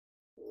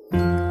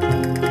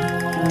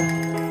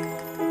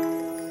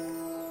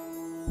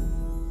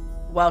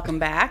Welcome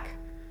back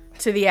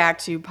to the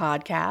Act 2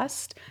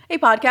 podcast, a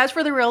podcast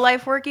for the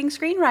real-life working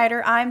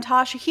screenwriter. I'm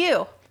Tasha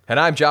Hugh. And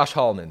I'm Josh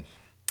Hallman.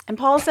 And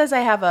Paul says I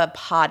have a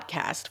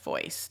podcast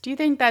voice. Do you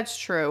think that's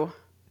true?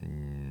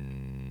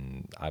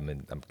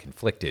 I'm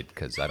conflicted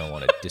because I don't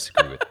want to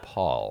disagree with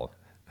Paul,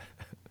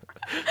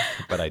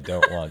 but I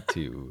don't want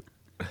to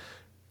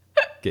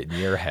get in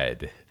your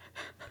head.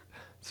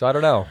 So I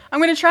don't know.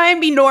 I'm going to try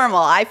and be normal.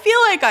 I feel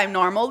like I'm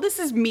normal. This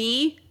is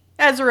me.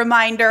 As a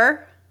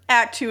reminder,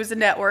 Act 2 is a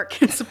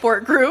network and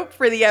support group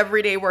for the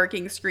everyday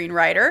working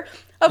screenwriter,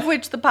 of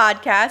which the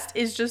podcast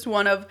is just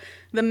one of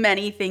the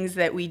many things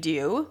that we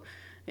do.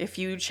 If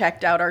you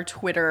checked out our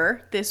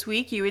Twitter this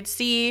week, you would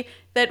see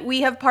that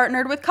we have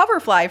partnered with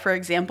Coverfly, for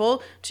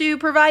example, to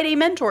provide a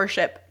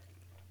mentorship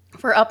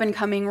for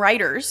up-and-coming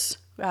writers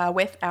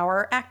with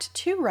our Act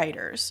 2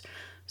 writers.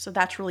 So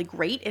that's really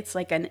great. It's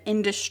like an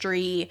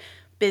industry,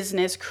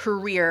 business,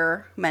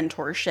 career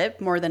mentorship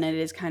more than it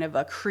is kind of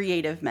a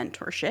creative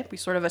mentorship. We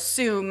sort of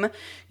assume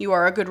you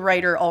are a good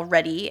writer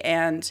already,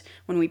 and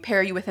when we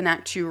pair you with an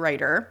Act 2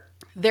 writer,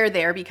 they're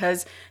there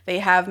because they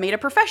have made a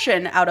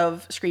profession out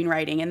of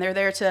screenwriting, and they're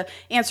there to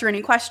answer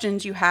any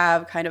questions you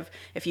have. Kind of,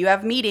 if you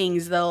have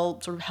meetings,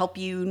 they'll sort of help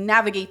you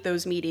navigate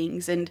those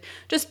meetings and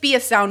just be a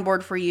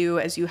soundboard for you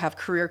as you have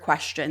career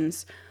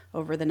questions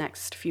over the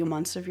next few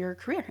months of your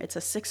career. It's a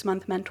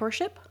 6-month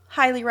mentorship.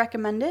 Highly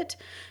recommend it.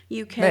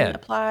 You can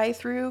apply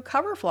through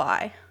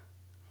Coverfly.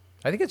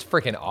 I think it's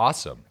freaking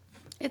awesome.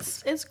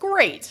 It's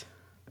great.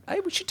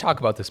 We should talk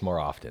about this more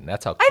often.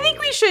 That's how cool I think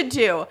we should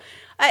too.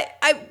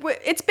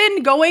 It's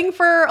been going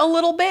for a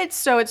little bit,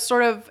 so it's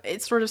sort of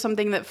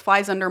something that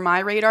flies under my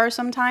radar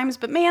sometimes.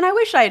 But man, I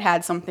wish I'd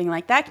had something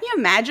like that. Can you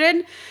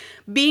imagine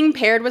being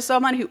paired with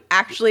someone who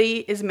actually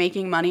is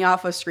making money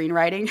off of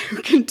screenwriting,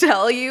 who can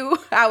tell you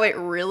how it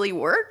really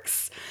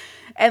works?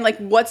 And like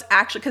what's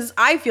actually, because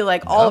I feel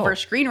like all of our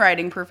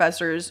screenwriting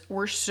professors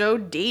were so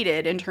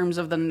dated in terms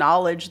of the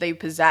knowledge they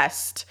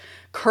possessed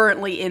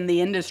currently in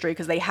the industry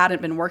because they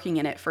hadn't been working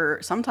in it for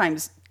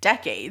sometimes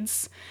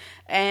decades.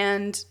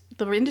 And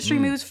the industry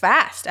moves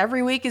fast.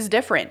 Every week is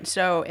different.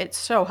 So it's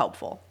so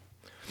helpful.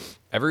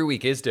 Every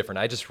week is different.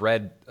 I just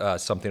read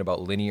something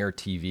about linear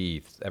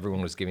TV.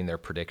 Everyone was giving their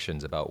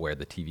predictions about where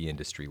the TV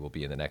industry will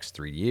be in the next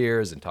 3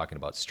 years and talking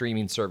about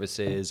streaming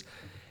services,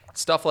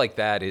 stuff like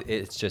that.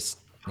 It's just,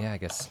 I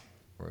guess,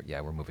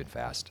 we're moving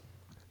fast.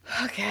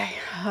 Okay.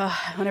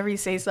 Whenever you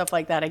say stuff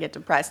like that, I get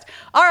depressed.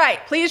 All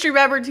right. Please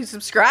remember to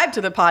subscribe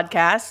to the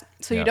podcast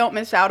so you don't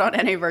miss out on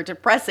any of our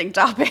depressing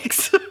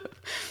topics.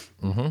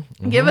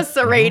 Give us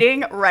a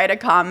rating, write a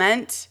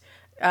comment,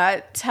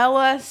 tell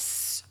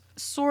us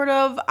sort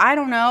of, I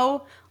don't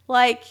know,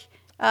 like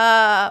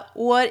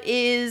what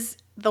is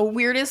the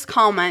weirdest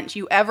comment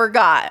you ever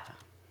got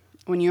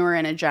when you were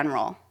in a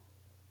general?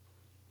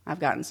 I've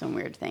gotten some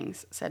weird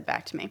things said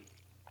back to me.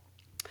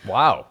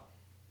 Wow.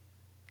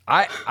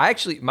 I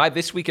actually, my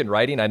This Week in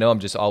Writing, I know I'm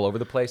just all over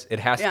the place. It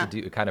has to do,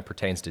 it kind of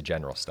pertains to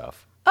general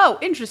stuff. Oh,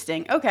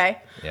 interesting.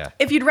 Okay. Yeah.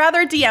 If you'd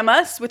rather DM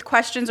us with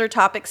questions or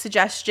topic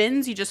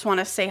suggestions, you just want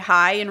to say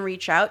hi and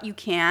reach out, you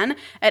can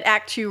at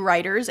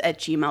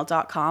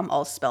act2writers@gmail.com,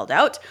 all spelled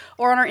out,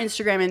 or on our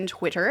Instagram and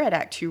Twitter at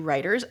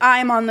act2writers.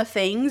 I'm on the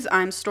things.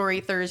 I'm Story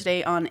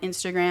Thursday on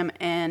Instagram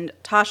and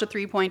Tasha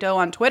 3.0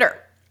 on Twitter.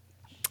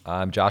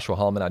 I'm Joshua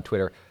Hallman on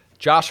Twitter.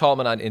 Josh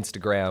Hallman on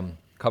Instagram.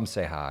 Come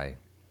say hi.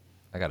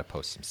 I got to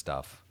post some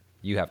stuff.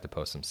 You have to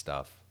post some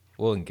stuff.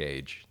 We'll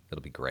engage.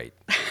 It'll be great.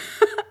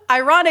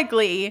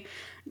 Ironically,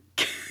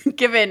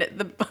 given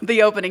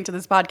the opening to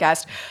this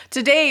podcast,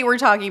 today we're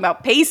talking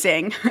about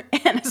pacing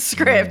and a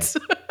script,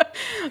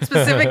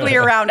 specifically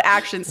around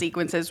action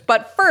sequences.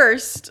 But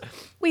first,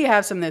 we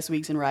have some This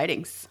Week's in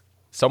Writings.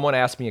 Someone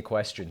asked me a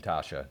question,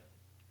 Tasha.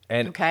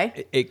 And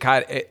okay.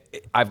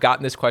 I've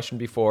gotten this question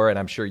before, and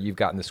I'm sure you've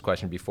gotten this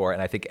question before, and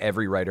I think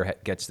every writer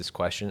gets this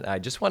question. I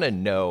just want to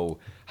know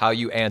how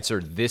you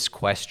answer this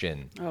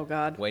question. Oh,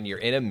 God. When you're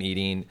in a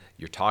meeting,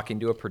 you're talking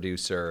to a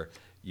producer,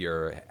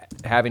 you're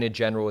having a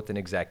general with an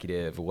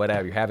executive,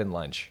 whatever, you're having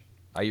lunch.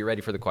 Are you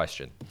ready for the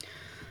question?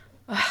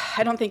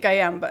 I don't think I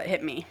am, but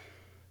hit me.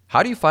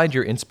 How do you find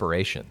your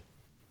inspiration?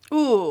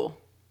 Ooh.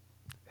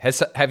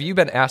 Have you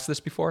been asked this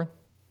before?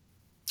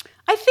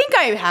 I think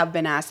I have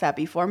been asked that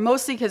before,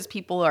 mostly because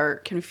people are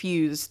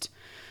confused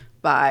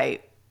by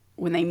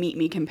when they meet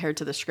me compared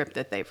to the script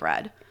that they've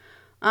read.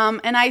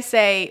 And I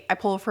say, I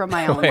pull from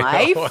my own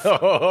life.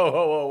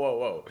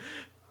 Whoa.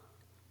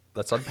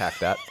 Let's unpack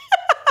that.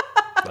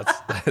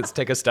 Let's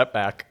take a step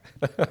back.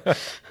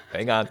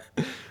 Hang on.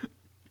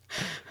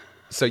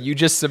 So you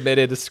just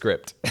submitted a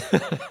script.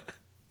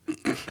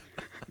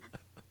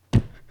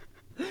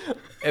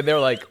 And they're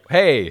like,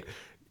 hey,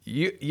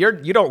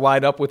 you don't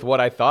line up with what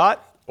I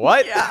thought?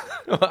 What? Yeah.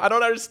 I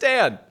don't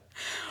understand.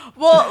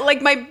 Well,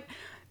 like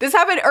this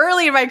happened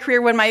early in my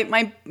career when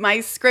my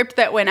script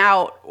that went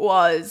out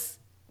was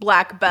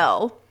Black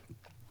Belle,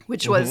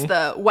 which was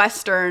the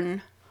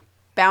Western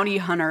bounty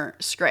hunter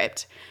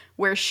script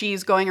where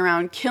she's going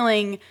around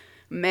killing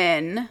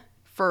men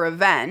for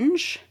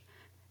revenge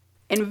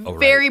in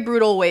very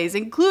brutal ways,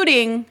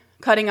 including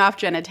cutting off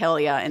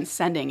genitalia and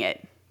sending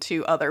it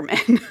to other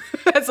men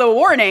as a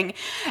warning.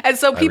 And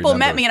so people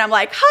met me and I'm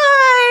like,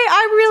 hi,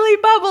 I'm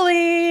really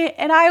bubbly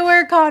and I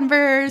wear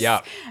Converse.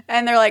 Yeah.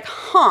 And they're like,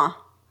 huh,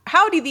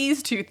 how do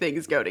these two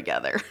things go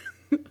together?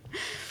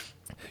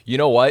 You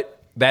know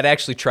what? That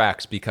actually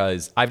tracks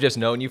because I've just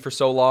known you for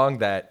so long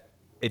that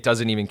it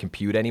doesn't even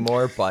compute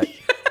anymore. But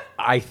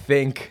I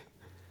think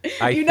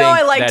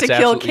I like to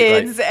kill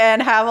kids right.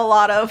 and have a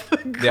lot of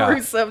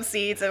gruesome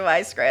scenes in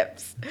my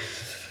scripts.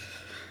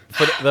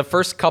 For the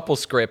first couple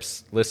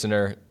scripts,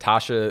 listener,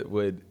 Tasha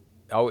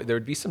there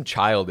would be some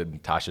child in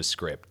Tasha's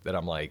script that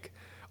I'm like,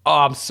 oh,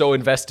 I'm so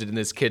invested in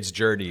this kid's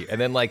journey.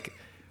 And then like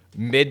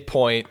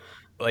midpoint,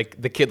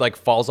 like the kid like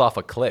falls off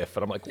a cliff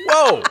and I'm like,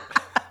 whoa.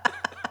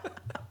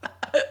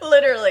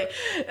 Literally.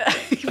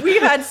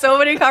 We've had so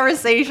many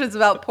conversations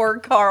about poor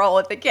Carl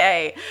with the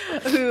K,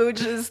 who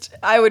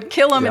I would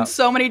kill him in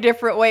so many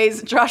different ways.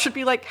 And Josh would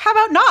be like, how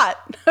about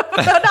not?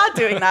 How about not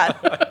doing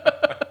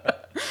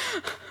that?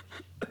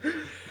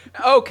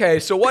 Okay,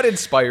 so what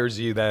inspires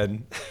you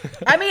then?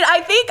 I mean,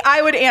 I think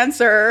I would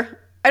answer,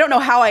 I don't know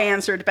how I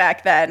answered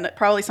back then,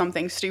 probably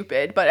something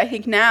stupid, but I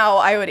think now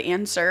I would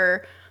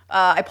answer,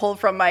 I pulled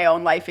from my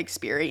own life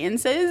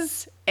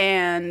experiences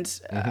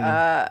and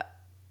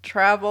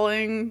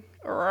traveling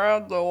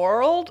around the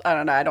world. I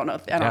don't know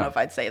if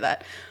I'd say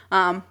that.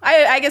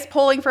 I guess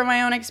pulling from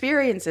my own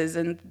experiences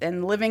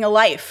and living a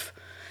life.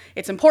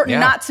 It's important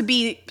not to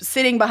be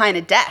sitting behind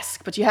a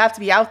desk, but you have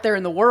to be out there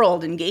in the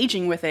world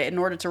engaging with it in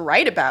order to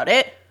write about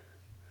it.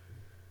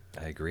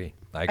 I agree.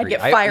 I'd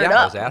get fired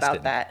up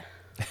about that.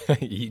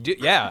 You do,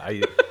 yeah.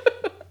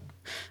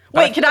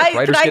 Wait, can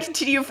I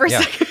continue for a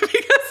second?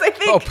 Because I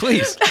think... Oh,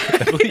 please.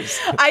 Please.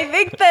 I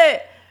think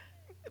that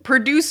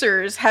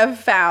producers have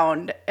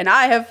found, and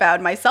I have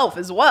found myself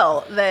as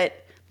well,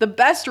 that the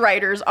best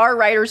writers are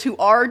writers who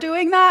are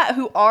doing that,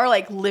 who are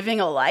like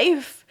living a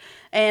life.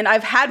 And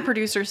I've had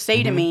producers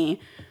say to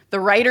me, the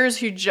writers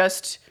who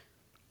just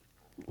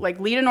like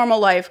lead a normal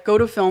life, go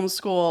to film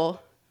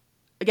school,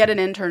 get an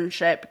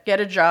internship, get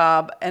a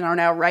job, and are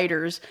now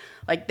writers,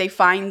 like they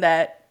find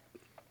that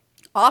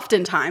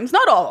oftentimes,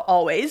 not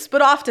always,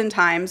 but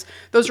oftentimes,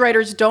 those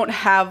writers don't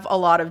have a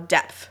lot of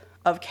depth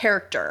of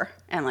character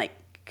and like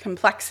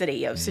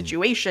complexity of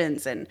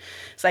situations and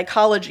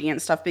psychology and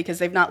stuff because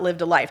they've not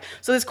lived a life.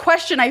 So this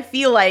question, I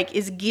feel like,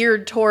 is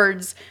geared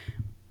towards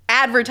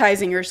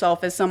advertising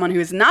yourself as someone who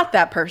is not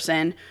that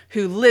person,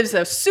 who lives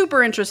a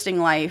super interesting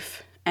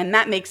life, and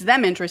that makes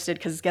them interested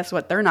because guess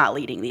what? They're not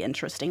leading the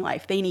interesting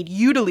life. They need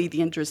you to lead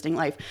the interesting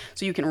life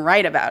so you can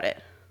write about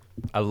it.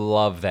 I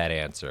love that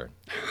answer.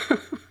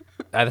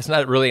 That's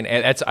not really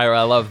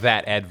I love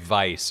that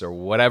advice or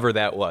whatever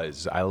that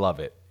was. I love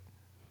it.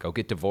 Go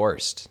get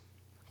divorced.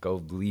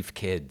 Go leave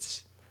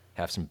kids.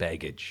 Have some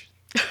baggage.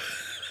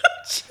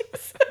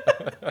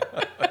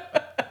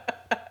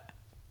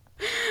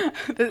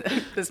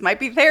 This might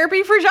be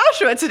therapy for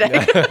Joshua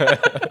today.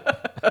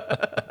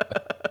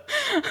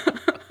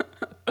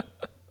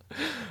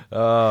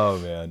 Oh,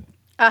 man.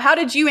 How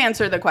did you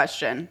answer the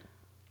question?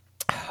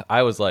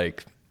 I was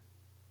like,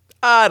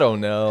 I don't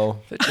know.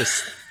 It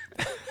just,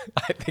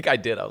 I think I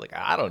did. I was like,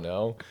 I don't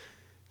know.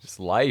 Just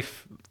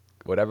life,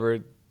 whatever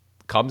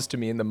comes to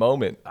me in the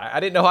moment. I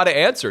didn't know how to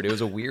answer it. It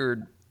was a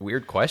weird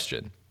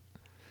question.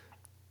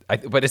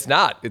 But it's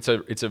not. It's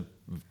a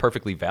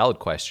perfectly valid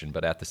question.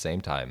 But at the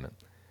same time,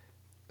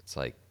 it's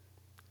like,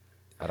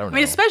 I don't know. I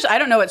mean, especially, I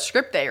don't know what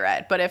script they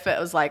read, but if it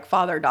was like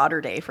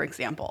Father-Daughter Day, for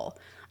example,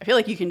 I feel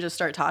like you can just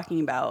start talking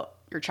about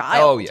your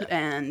child. Oh, yeah.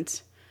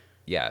 And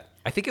yeah,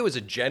 I think it was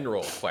a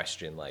general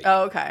question, like,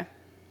 oh, okay.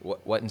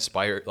 What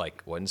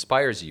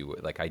inspires you,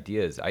 like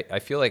ideas. I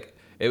feel like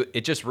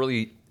it just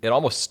really, it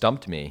almost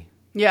stumped me.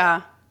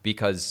 Yeah.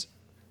 Because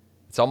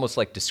it's almost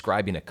like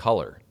describing a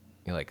color.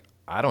 You're like,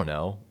 I don't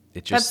know.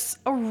 It just, that's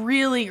a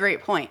really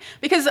great point.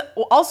 Because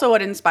also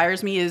what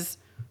inspires me is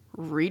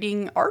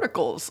reading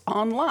articles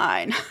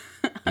online.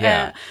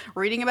 Yeah.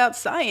 Reading about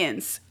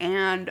science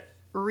and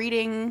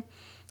reading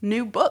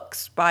new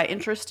books by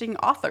interesting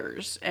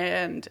authors.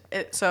 And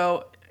it's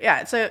a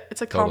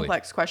totally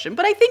complex question.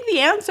 But I think the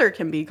answer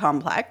can be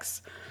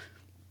complex.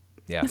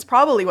 Yeah. It's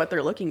probably what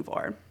they're looking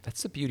for.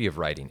 That's the beauty of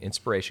writing.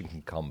 Inspiration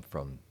can come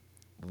from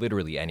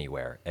literally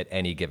anywhere at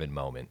any given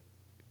moment.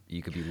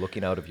 You could be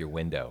looking out of your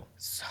window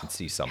and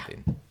see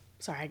something. Yeah.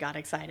 Sorry, I got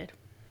excited.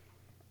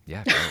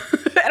 Yeah.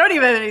 I don't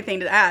even have anything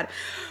to add.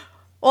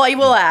 Well, I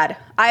will add.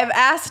 I've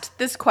asked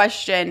this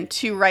question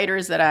to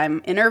writers that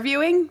I'm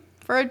interviewing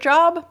for a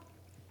job,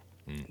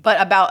 but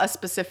about a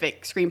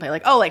specific screenplay.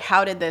 Like, oh, like,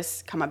 how did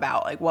this come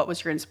about? Like, what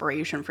was your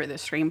inspiration for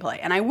this screenplay?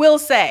 And I will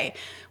say,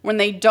 when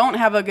they don't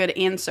have a good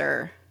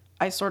answer,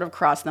 I sort of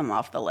cross them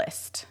off the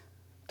list.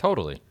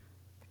 Totally.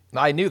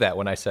 I knew that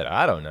when I said,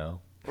 I don't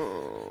know.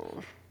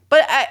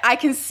 But I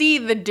can see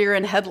the deer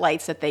in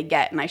headlights that they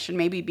get, and I should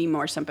maybe be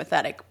more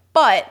sympathetic.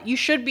 But you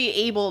should be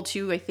able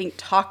to, I think,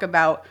 talk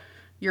about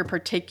your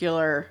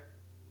particular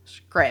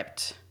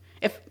script.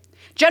 If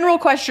general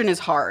question is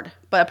hard,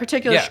 but a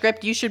particular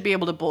script, you should be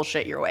able to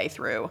bullshit your way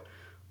through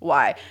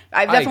why.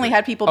 I've I definitely agree.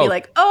 had people be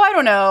like, oh, I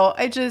don't know.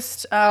 I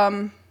just,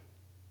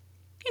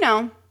 you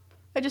know,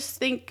 I just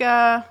think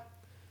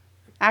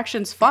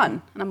action's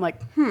fun. And I'm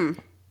like,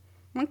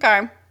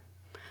 okay.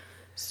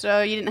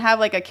 So you didn't have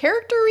like a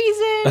character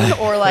reason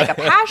or like a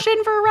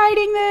passion for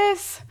writing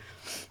this?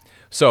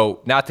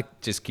 So not to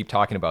just keep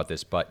talking about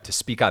this, but to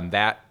speak on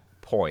that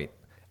point,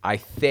 I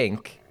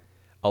think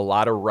a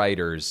lot of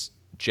writers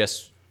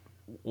just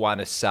want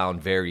to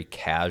sound very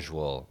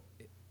casual,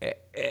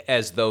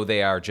 as though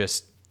they are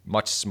just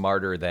much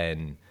smarter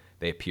than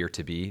they appear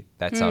to be.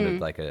 That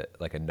sounded like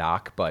a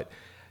knock, but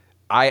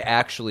I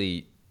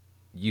actually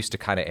used to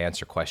kind of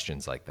answer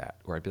questions like that,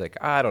 where I'd be like,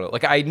 I don't know.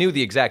 Like, I knew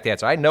the exact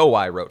answer. I know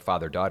why I wrote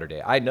Father-Daughter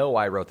Day. I know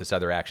why I wrote this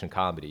other action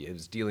comedy. It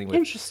was dealing with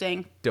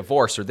Interesting.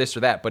 divorce or this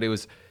or that, but it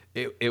was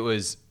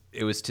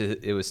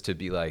to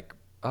be like,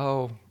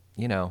 oh,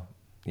 you know,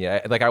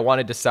 yeah. Like, I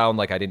wanted to sound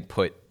like I didn't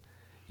put,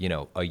 you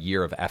know, a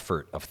year of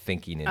effort of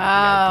thinking into the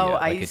idea.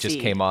 Like, it just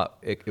came up.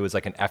 It was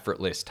like an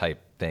effortless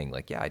type thing.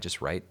 Like, yeah, I just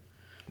write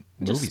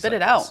movies. Just spit like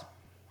it out. this.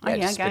 Yeah, I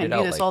just spit gotta it do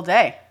out, this like, all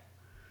day.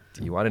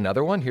 Do you want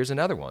another one? Here's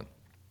another one.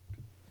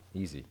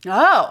 Easy.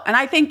 Oh, and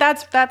I think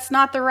that's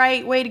not the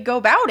right way to go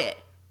about it.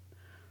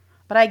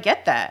 But I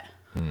get that.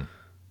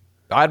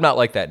 I'm not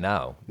like that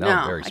now.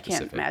 Now I'm very I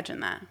specific. can't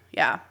imagine that.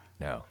 Yeah.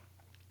 No.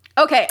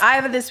 Okay, I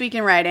have a This Week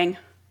in Writing.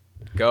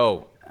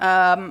 Go.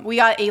 We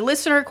got a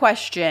listener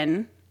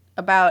question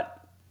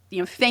about,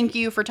 thank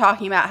you for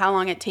talking about how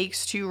long it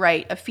takes to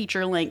write a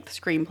feature-length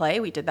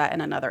screenplay. We did that in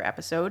another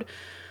episode,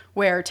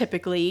 where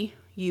typically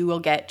you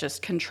will get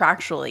just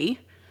contractually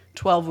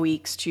 12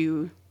 weeks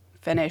to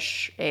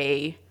finish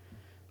a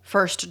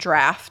first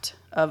draft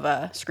of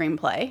a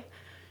screenplay.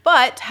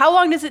 But how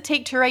long does it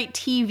take to write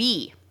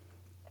TV?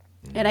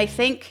 And I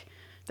think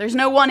there's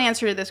no one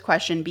answer to this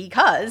question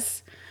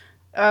because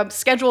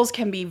schedules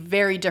can be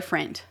very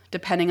different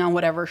depending on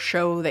whatever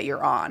show that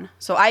you're on.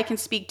 So I can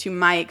speak to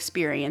my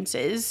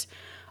experiences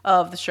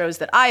of the shows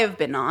that I have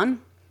been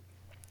on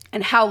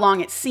and how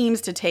long it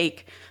seems to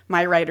take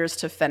my writers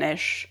to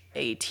finish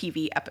a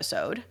TV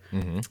episode.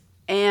 Mm-hmm.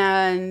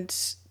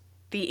 And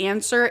the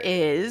answer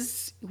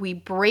is we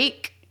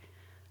break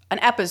an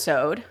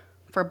episode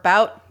for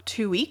about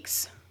 2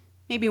 weeks,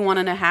 maybe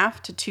 1.5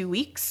 to 2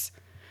 weeks.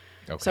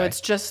 Okay. So it's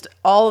just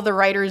all of the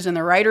writers in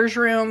the writer's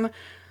room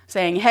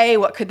saying, hey,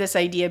 what could this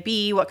idea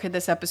be? What could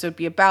this episode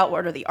be about?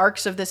 What are the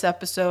arcs of this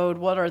episode?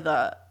 What are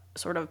the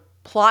sort of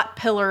plot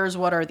pillars?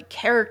 What are the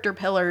character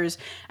pillars?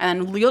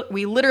 And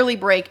we literally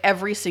break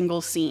every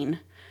single scene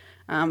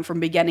from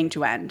beginning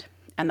to end.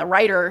 And the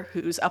writer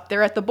who's up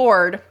there at the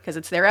board, because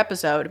it's their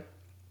episode,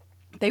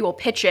 they will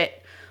pitch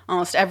it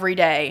almost every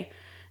day.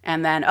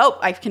 And then,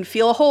 I can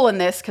feel a hole in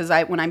this because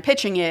when I'm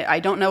pitching it, I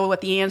don't know what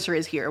the answer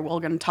is here.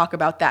 We're going to talk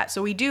about that.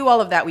 So we do all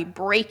of that. We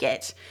break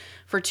it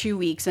for 2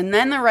 weeks. And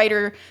then the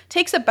writer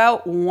takes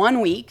about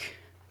 1 week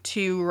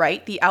to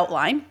write the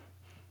outline,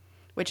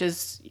 which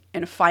is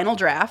in a final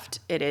draft.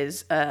 It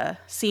is a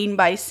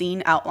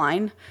scene-by-scene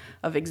outline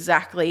of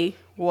exactly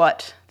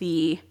what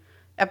the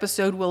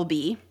episode will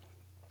be.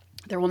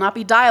 There will not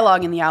be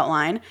dialogue in the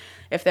outline.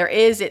 If there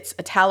is, it's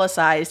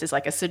italicized as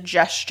like a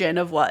suggestion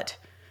of what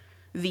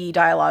the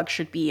dialogue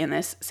should be in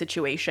this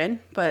situation,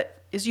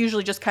 but is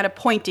usually just kind of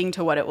pointing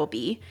to what it will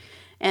be.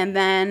 And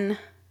then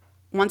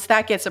once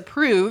that gets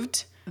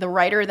approved, the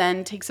writer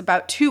then takes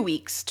about 2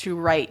 weeks to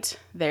write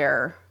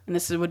and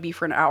this would be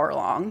for an hour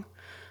long,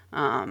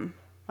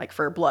 like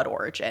for Blood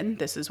Origin,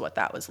 this is what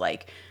that was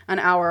like.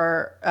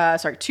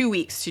 2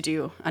 weeks to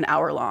do an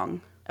hour long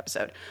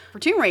episode. For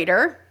Tomb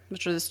Raider,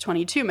 which was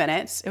 22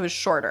 minutes, it was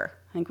shorter.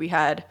 I think we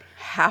had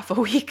half a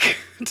week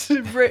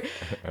to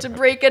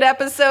break an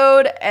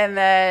episode and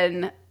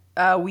then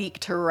a week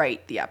to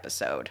write the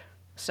episode.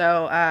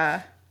 So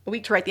a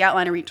week to write the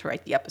outline, a week to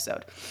write the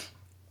episode.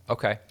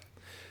 Okay.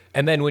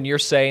 And then when you're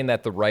saying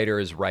that the writer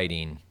is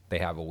writing, they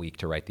have a week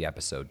to write the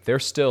episode, they're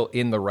still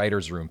in the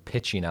writer's room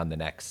pitching on the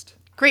next.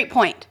 Great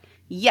point.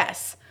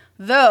 Yes.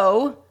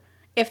 Though,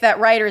 if that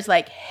writer is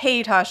like,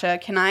 hey,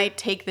 Tasha, can I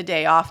take the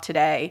day off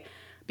today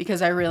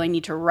because I really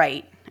need to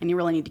write and you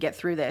really need to get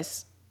through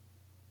this?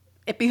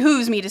 It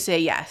behooves me to say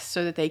yes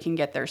so that they can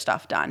get their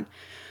stuff done.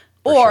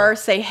 Or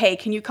say, hey,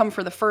 can you come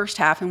for the first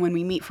half and when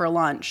we meet for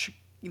lunch,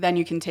 then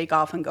you can take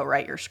off and go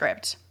write your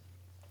script.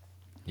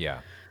 Yeah.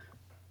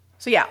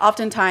 So yeah,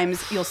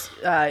 oftentimes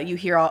you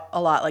hear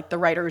a lot like the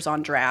writer's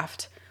on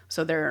draft,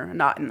 so they're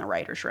not in the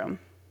writer's room.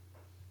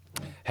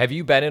 Have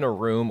you been in a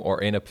room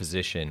or in a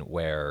position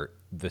where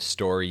the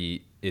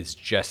story is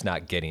just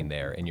not getting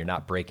there and you're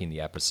not breaking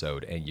the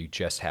episode and you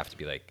just have to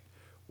be like,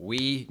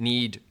 we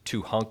need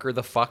to hunker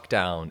the fuck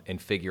down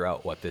and figure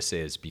out what this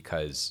is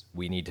because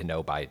we need to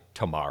know by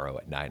tomorrow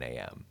at 9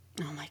 a.m.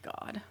 Oh my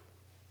God.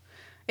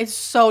 It's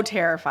so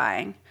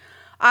terrifying.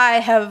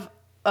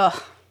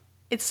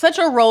 It's such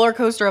a roller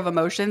coaster of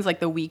emotions,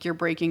 like the week you're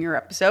breaking your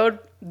episode,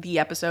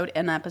 because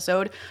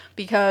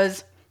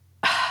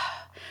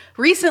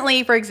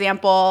recently, for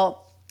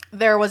example,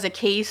 there was a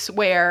case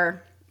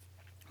where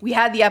we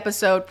had the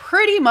episode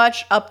pretty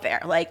much up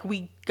there. Like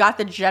we got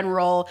the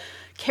general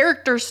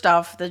character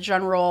stuff, the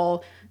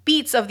general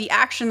beats of the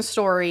action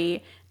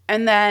story,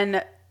 and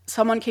then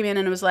someone came in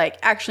and was like,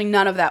 actually,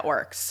 none of that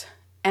works.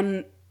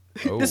 And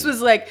this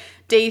was like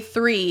day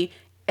 3,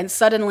 and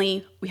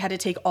suddenly we had to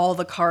take all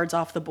the cards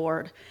off the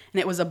board, and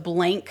it was a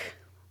blank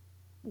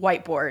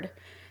whiteboard.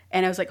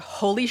 And I was like,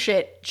 holy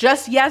shit,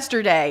 just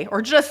yesterday,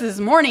 or just this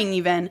morning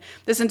even,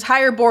 this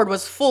entire board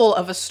was full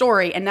of a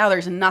story, and now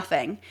there's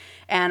nothing.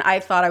 And I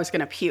thought I was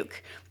gonna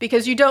puke,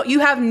 because you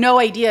have no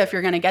idea if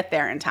you're gonna get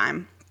there in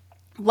time.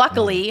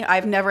 Luckily,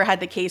 I've never had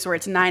the case where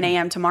it's 9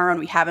 a.m. tomorrow and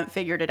we haven't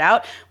figured it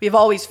out. We've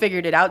always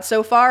figured it out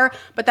so far,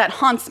 but that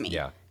haunts me.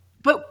 Yeah.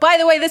 But by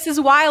the way, this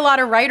is why a lot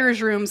of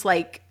writers' rooms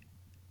like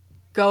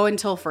go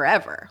until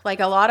forever.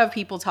 Like a lot of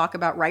people talk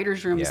about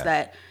writers' rooms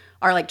that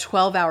are like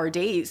 12-hour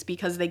days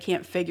because they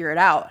can't figure it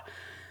out.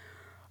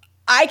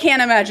 I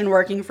can't imagine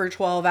working for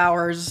 12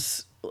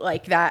 hours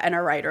like that in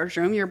a writer's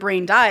room. Your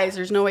brain dies.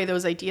 There's no way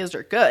those ideas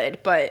are good,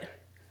 but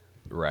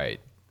right.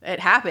 It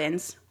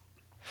happens.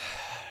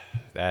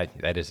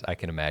 That is, I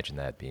can imagine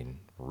that being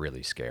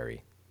really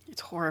scary.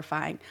 It's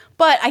horrifying.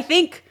 But I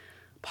think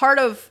part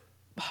of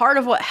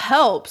what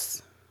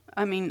helps,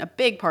 I mean, a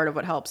big part of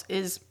what helps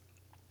is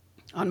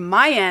on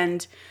my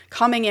end,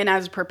 coming in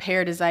as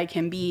prepared as I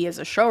can be as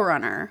a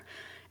showrunner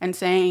and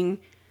saying,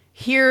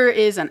 here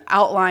is an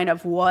outline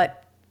of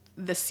what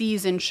the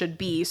season should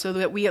be so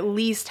that we at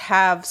least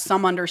have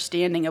some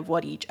understanding of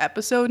what each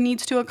episode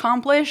needs to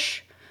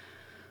accomplish.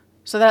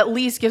 So that at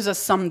least gives us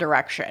some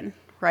direction,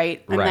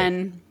 right? And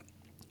then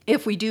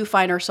if we do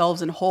find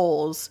ourselves in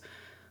holes,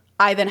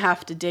 I then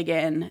have to dig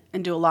in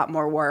and do a lot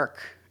more work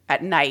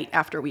at night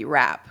after we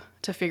wrap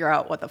to figure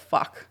out what the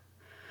fuck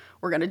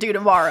we're going to do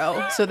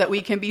tomorrow so that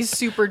we can be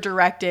super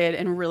directed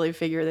and really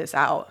figure this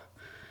out.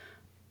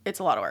 It's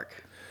a lot of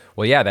work.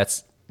 Well, yeah,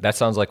 that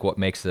sounds like what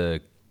makes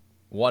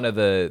one of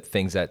the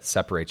things that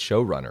separates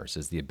showrunners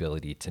is the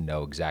ability to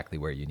know exactly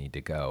where you need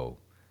to go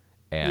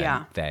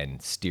and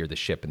then steer the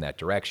ship in that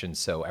direction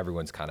so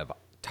everyone's kind of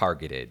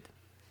targeted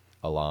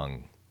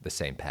along the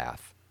same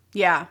path.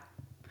 Yeah.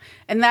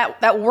 And that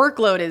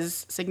workload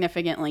is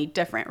significantly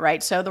different,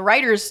 right? So the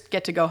writers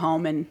get to go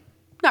home and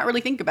not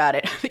really think about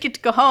it. They get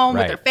to go home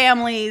with their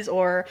families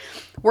or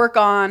work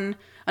on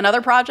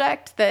another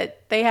project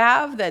that they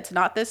have that's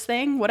not this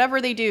thing.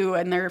 Whatever they do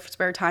in their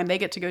spare time, they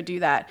get to go do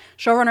that.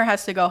 Showrunner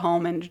has to go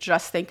home and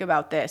just think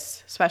about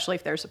this, especially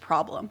if there's a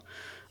problem.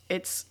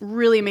 It's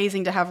really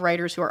amazing to have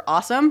writers who are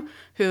awesome,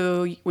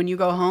 who when you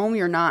go home,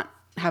 you're not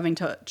having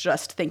to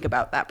just think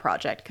about that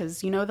project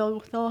because, you know,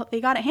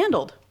 they got it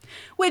handled,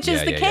 which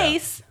is the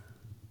case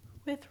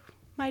with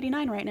Mighty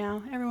Nine right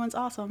now. Everyone's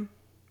awesome.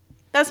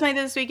 That's my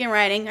This Week in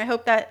Writing. I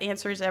hope that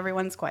answers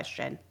everyone's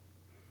question.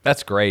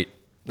 That's great.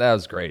 That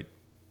was great.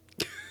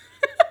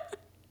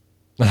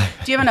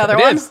 Do you have another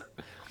one? Is.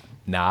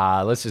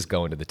 Nah, let's just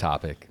go into the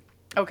topic.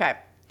 Okay.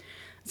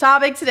 The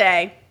topic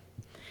today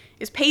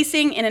is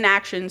pacing in an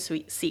action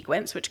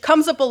sequence, which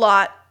comes up a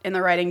lot in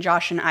the writing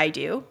Josh and I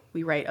do.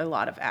 We write a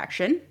lot of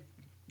action.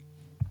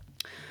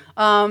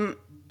 So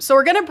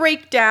we're going to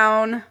break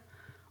down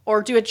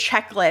or do a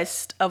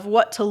checklist of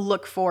what to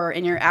look for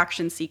in your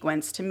action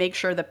sequence to make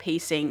sure the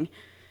pacing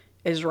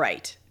is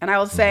right. And I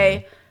will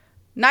say,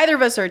 neither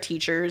of us are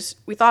teachers.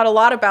 We thought a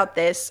lot about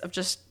this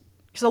because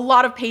a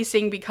lot of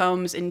pacing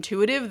becomes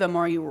intuitive the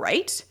more you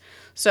write.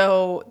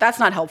 So that's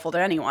not helpful to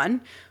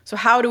anyone. So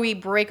how do we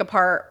break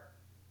apart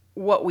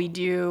what we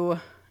do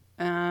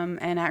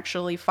and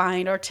actually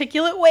find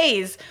articulate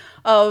ways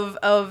of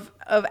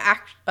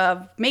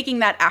making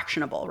that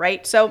actionable,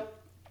 right? So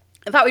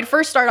I thought we'd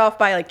first start off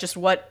by just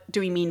what do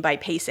we mean by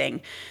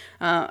pacing?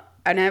 And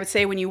I would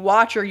say when you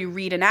watch or you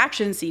read an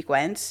action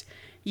sequence,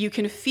 you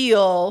can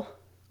feel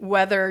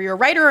whether you're a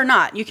writer or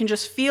not. You can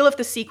just feel if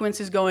the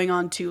sequence is going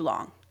on too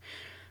long.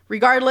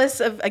 Regardless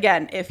of,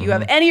 again, if you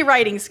have any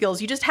writing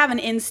skills, you just have an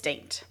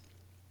instinct.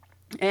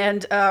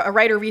 And a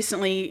writer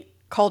recently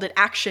called it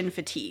action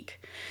fatigue.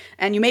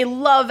 And you may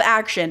love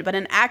action, but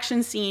an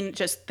action scene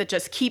that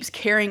just keeps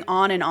carrying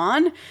on and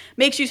on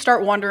makes you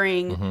start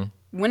wondering,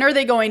 when are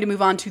they going to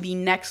move on to the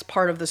next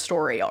part of the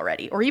story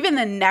already? Or even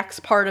the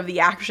next part of the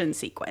action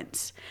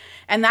sequence?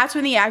 And that's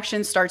when the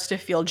action starts to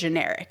feel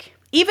generic.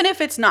 Even if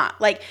it's not.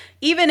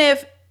 Even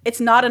if it's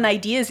not an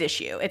ideas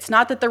issue. It's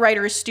not that the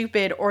writer is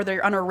stupid or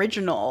they're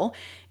unoriginal.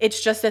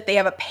 It's just that they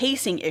have a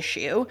pacing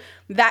issue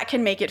that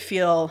can make it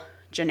feel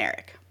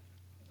generic.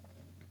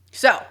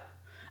 So,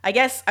 I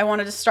guess I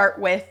wanted to start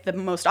with the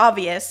most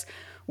obvious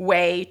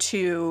way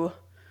to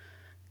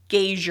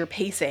gauge your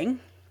pacing,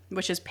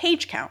 which is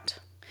page count.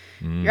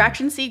 Your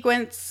action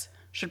sequence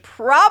should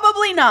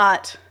probably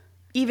not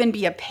even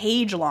be a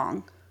page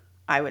long,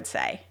 I would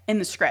say, in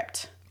the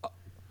script.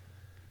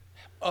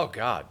 Oh,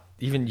 God.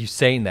 Even you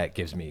saying that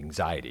gives me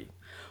anxiety.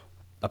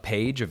 A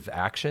page of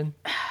action?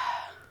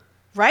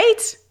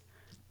 Right?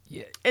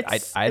 Yeah,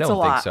 I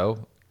don't think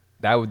so.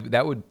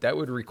 That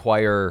would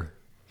require.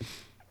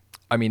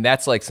 I mean,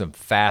 that's like some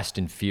Fast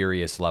and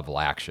Furious level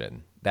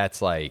action.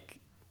 That's like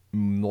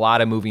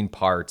lot of moving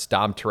parts.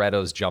 Dom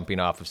Toretto's jumping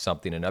off of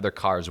something, another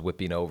car's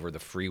whipping over the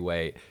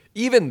freeway.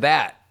 Even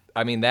that,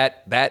 I mean,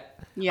 that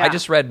Yeah. I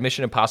just read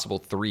Mission Impossible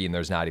 3, and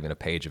there's not even a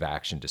page of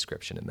action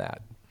description in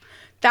that.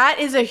 That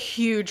is a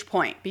huge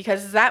point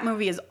because that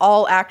movie is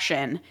all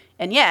action.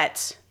 And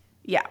yet,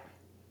 yeah,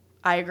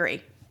 I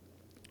agree.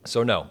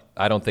 So no,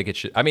 I don't think it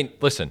should. I mean,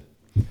 listen,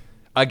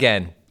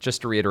 again,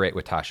 just to reiterate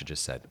what Tasha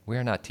just said, we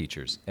are not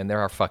teachers, and there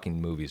are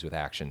fucking movies with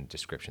action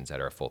descriptions that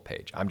are a full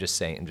page. I'm just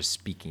saying, I'm just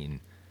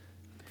speaking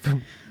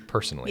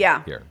personally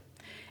here.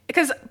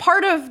 Because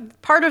part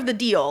of the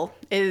deal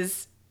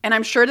is, and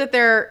I'm sure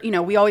that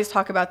we always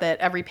talk about that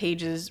every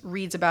page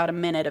reads about a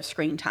minute of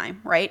screen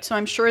time, right? So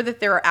I'm sure that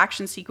there are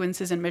action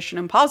sequences in Mission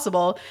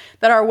Impossible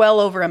that are well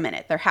over a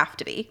minute. There have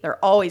to be. There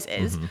always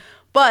is. Mm-hmm.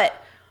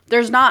 But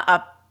there's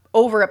not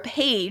over a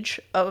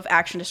page of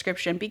action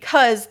description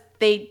because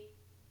they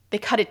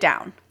cut it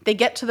down. They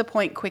get to the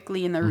point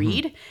quickly in the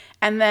read,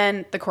 and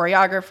then the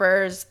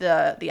choreographers,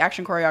 the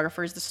action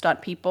choreographers, the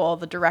stunt people,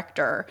 the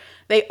director,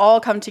 they all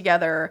come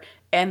together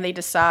and they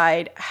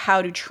decide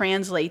how to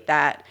translate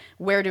that,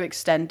 where to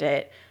extend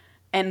it,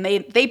 and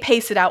they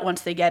pace it out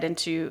once they get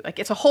into, like,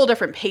 it's a whole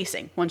different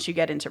pacing once you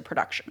get into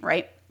production,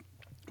 right?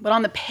 But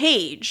on the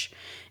page,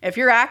 if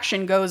your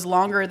action goes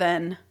longer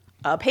than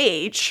a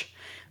page,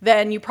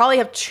 then you probably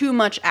have too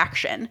much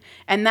action.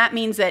 And that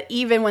means that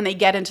even when they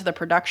get into the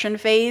production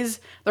phase,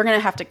 they're going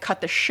to have to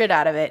cut the shit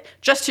out of it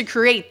just to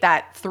create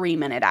that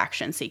 3-minute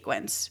action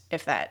sequence,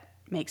 if that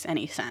makes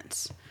any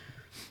sense.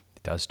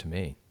 It does to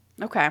me.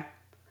 Okay.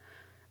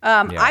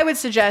 I would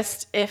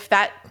suggest, if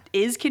that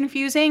is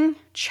confusing,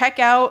 check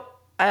out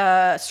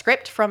a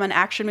script from an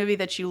action movie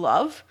that you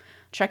love.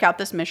 Check out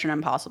this Mission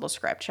Impossible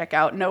script. Check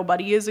out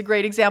Nobody is a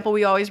great example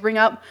we always bring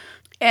up.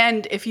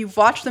 And if you've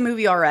watched the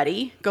movie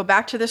already, go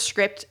back to the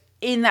script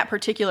in that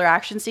particular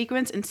action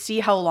sequence and see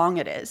how long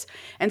it is.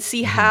 And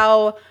see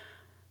how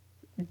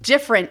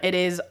different it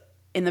is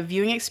in the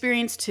viewing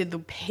experience to the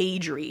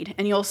page read.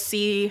 And you'll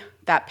see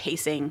that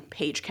pacing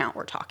page count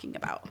we're talking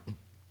about.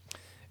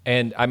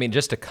 And I mean,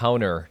 just to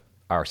counter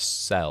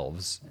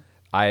ourselves,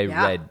 I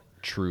read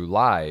True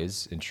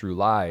Lies, and True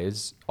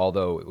Lies,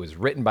 although it was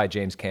written by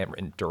James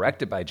Cameron,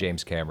 directed by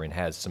James Cameron,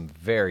 has some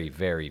very,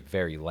 very,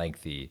 very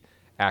lengthy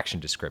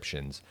action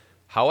descriptions.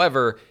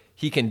 However,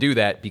 he can do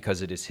that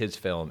because it is his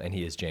film and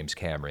he is James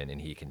Cameron, and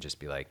he can just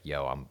be like,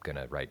 yo, I'm going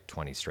to write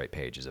 20 straight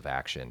pages of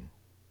action.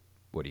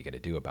 What are you going to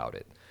do about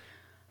it?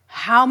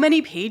 How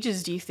many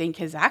pages do you think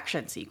his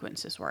action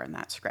sequences were in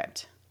that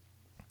script?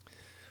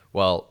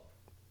 Well,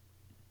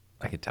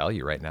 I could tell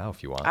you right now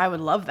if you want. I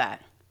would love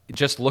that.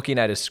 Just looking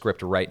at his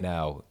script right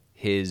now,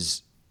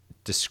 his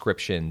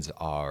descriptions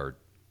are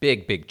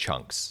big, big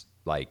chunks,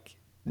 like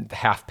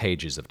half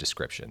pages of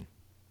description.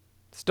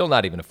 Still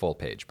not even a full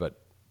page, but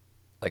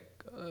like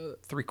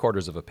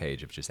 3/4 of a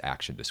page of just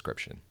action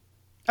description.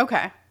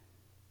 Okay.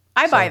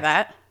 I buy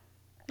that.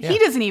 Yeah. He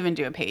doesn't even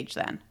do a page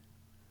then.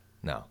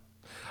 No.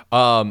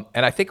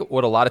 And I think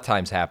what a lot of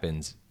times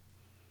happens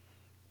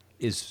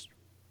is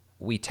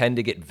we tend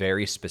to get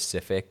very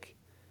specific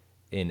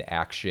in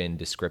action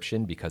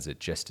description because it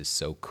just is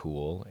so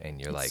cool. And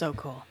you're like, so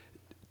cool.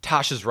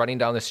 Tasha's running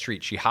down the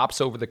street. She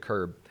hops over the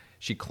curb.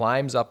 She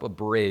climbs up a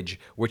bridge,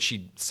 which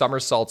she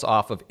somersaults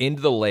off of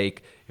into the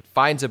lake,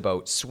 finds a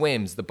boat,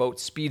 swims, the boat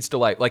speeds to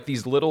life. Like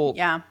these little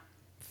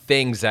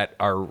things that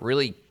are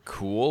really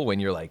cool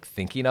when you're like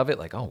thinking of it,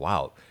 like, oh,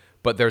 wow.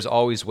 But there's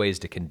always ways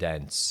to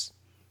condense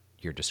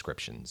your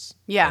descriptions.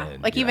 Yeah.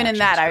 Like even in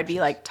that, I would be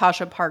like,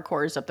 Tasha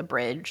parkours up the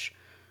bridge,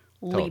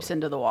 leaps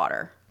into the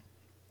water.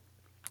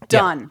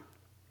 Done. Yeah.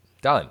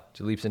 Done.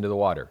 She leaps into the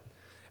water.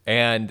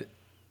 And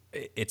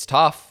it's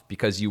tough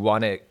because you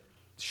want to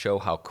show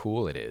how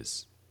cool it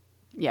is.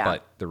 Yeah.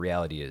 But the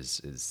reality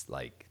is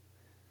like,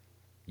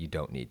 you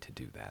don't need to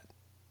do that.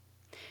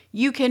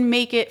 You can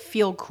make it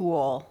feel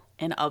cool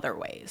in other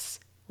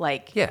ways.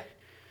 Like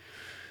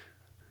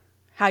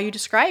how you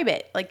describe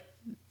it. Like,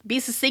 be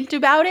succinct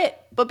about it,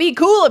 but be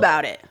cool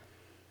about it.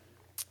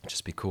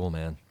 Just be cool,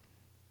 man.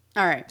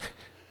 All right.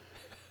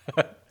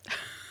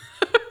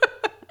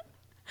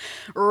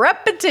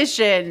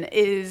 Repetition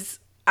is,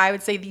 I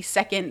would say, the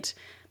second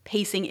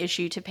pacing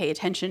issue to pay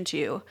attention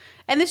to.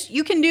 And this,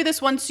 you can do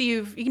this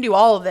you can do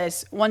all of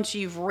this once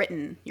you've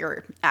written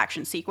your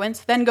action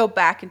sequence, then go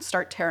back and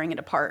start tearing it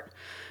apart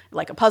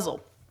like a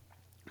puzzle.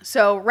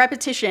 So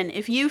repetition,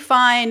 if you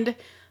find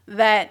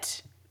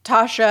that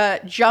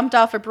Tasha jumped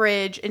off a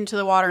bridge into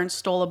the water and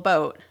stole a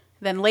boat,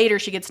 then later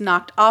she gets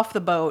knocked off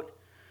the boat,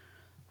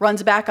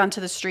 runs back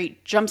onto the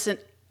street, jumps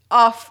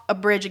off a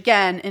bridge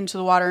again into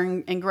the water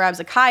and grabs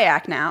a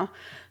kayak now.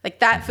 Like,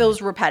 that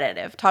feels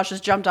repetitive.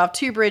 Tasha's jumped off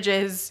 2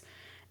 bridges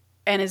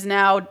and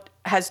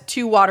has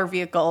 2 water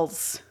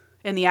vehicles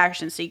in the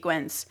action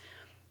sequence.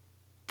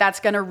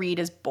 That's going to read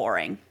as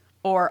boring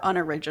or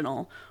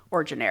unoriginal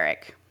or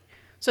generic.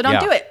 So don't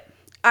do it.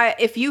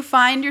 If you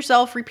find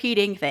yourself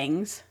repeating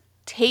things,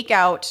 take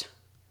out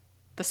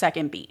the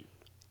second beat.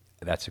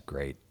 That's a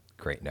great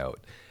note.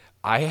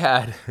 I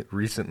had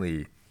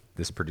recently,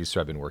 this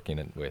producer I've been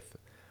working with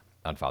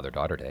on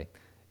Father-Daughter Day,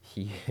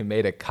 he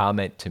made a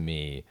comment to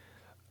me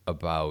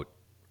about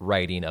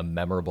writing a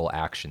memorable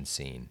action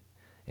scene.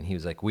 And he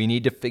was like, we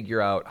need to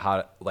figure out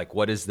how, like,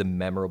 what is the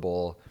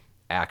memorable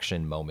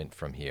action moment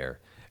from here?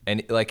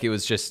 And like, it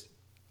was just,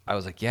 I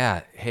was like,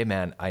 yeah, hey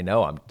man, I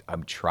know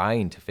I'm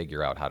trying to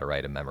figure out how to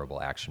write a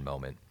memorable action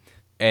moment.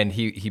 And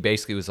he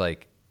basically was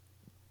like,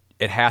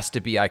 it has to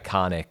be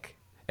iconic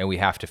and we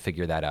have to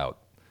figure that out.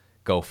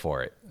 Go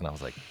for it. And I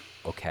was like,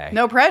 okay.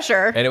 No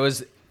pressure. And it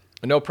was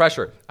no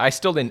pressure. I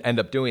still didn't end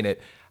up doing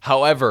it.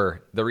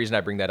 However, the reason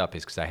I bring that up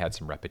is because I had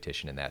some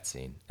repetition in that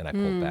scene and I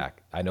pulled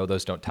back. I know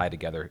those don't tie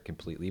together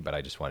completely, but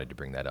I just wanted to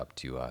bring that up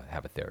to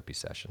have a therapy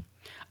session.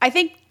 I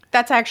think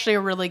that's actually a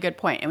really good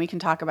point, and we can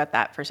talk about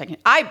that for a second.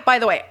 By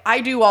the way,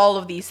 I do all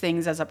of these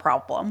things as a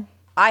problem.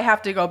 I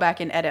have to go back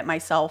and edit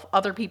myself.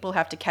 Other people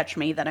have to catch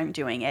me that I'm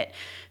doing it.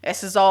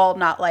 This is all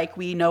not like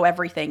we know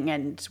everything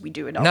and we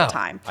do it all the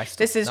time. I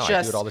do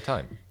it all the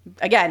time.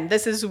 Again,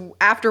 this is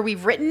after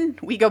we've written,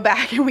 we go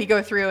back and we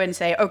go through and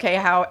say, okay,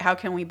 how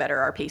can we better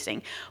our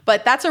pacing?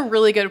 But that's a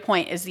really good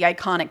point, is the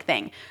iconic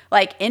thing.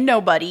 Like in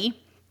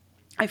Nobody,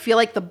 I feel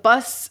like the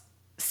bus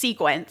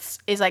sequence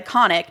is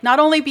iconic, not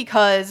only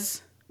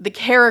because the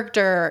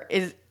character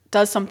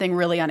does something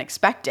really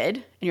unexpected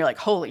and you're like,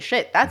 holy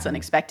shit, that's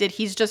unexpected.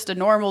 He's just a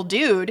normal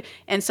dude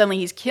and suddenly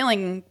he's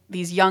killing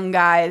these young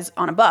guys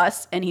on a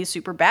bus and he's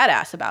super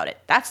badass about it.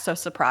 That's a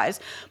surprise.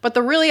 But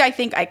the really, I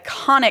think,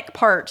 iconic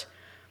part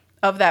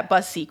of that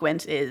bus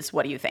sequence is,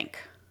 what do you think?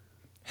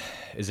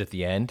 Is it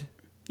the end?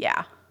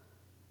 Yeah.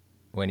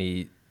 When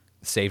he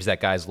saves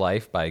that guy's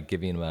life by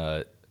giving him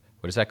a,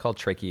 what is that called?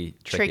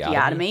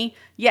 Tracheotomy?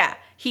 Yeah.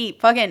 He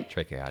fucking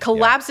Tracheotomy,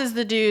 collapses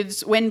the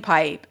dude's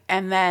windpipe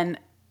and then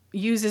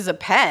uses a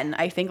pen,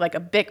 I think like a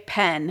Bic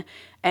pen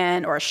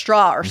or a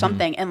straw or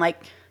something, and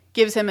like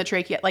gives him a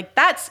trachea. Like,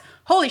 that's,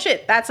 holy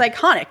shit, that's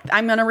iconic.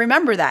 I'm going to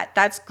remember that.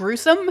 That's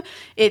gruesome.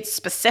 It's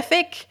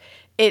specific.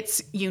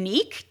 It's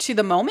unique to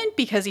the moment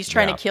because he's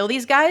trying to kill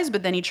these guys,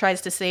 but then he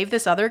tries to save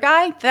this other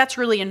guy. That's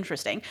really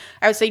interesting.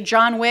 I would say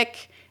John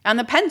Wick and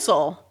the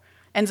pencil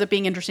ends up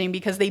being interesting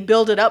because they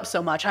build it up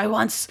so much. I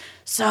once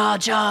saw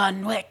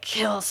John Wick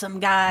kill some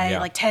guy,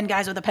 like 10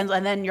 guys with a pencil,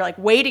 and then you're like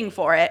waiting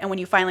for it. And when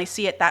you finally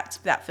see it,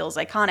 that feels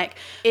iconic.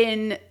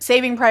 In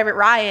Saving Private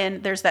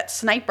Ryan, there's that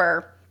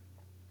sniper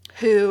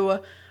who,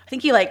 I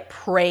think he like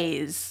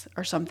prays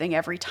or something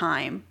every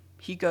time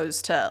he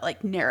goes to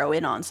like narrow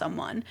in on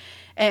someone.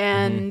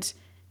 And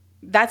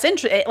that's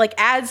interesting. It like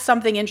adds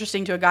something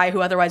interesting to a guy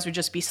who otherwise would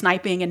just be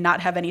sniping and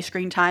not have any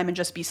screen time and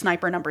just be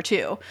sniper number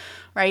 2,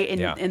 right?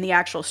 In the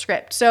actual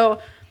script. So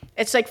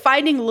it's like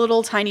finding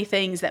little tiny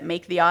things that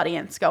make the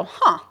audience go,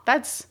 huh,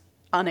 that's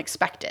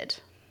unexpected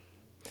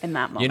in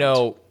that moment. You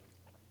know,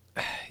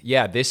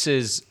 yeah, this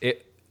is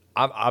it.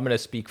 I'm going to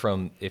speak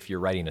from if you're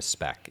writing a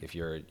spec. If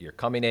you're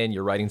coming in,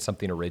 you're writing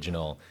something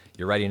original,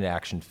 you're writing an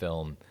action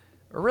film,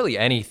 or really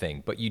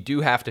anything, but you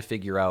do have to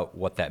figure out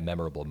what that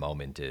memorable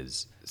moment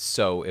is.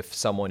 So if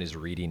someone is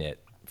reading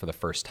it for the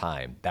first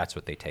time, that's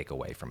what they take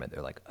away from it.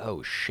 They're like,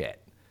 oh shit,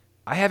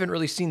 I haven't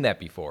really seen that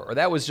before. Or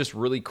that was just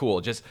really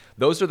cool. Just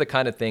those are the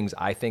kind of things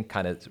I think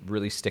kind of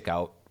really stick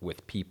out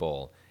with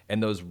people.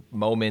 And those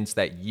moments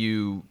that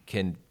you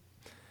can,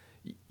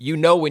 you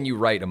know, when you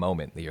write a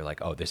moment that you're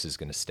like, oh, this is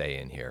going to stay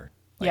in here.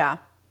 Like,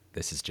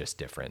 this is just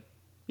different.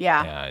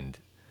 Yeah. And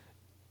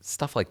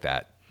stuff like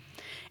that.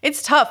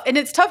 It's tough. And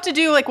it's tough to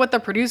do like what the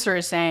producer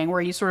is saying,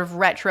 where you sort of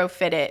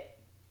retrofit it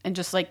and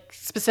just like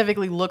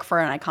specifically look for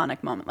an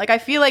iconic moment. Like I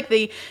feel like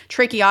the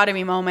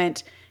tracheotomy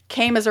moment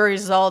came as a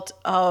result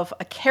of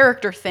a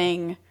character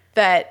thing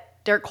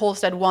that Derek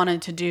Kolstad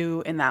wanted to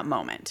do in that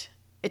moment.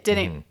 It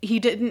didn't, he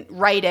didn't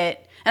write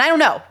it. And I don't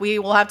know, we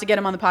will have to get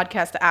him on the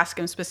podcast to ask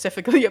him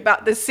specifically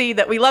about this scene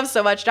that we love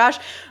so much, Josh.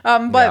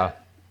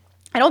 But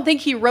I don't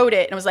think he wrote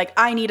it and was like,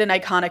 I need an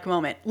iconic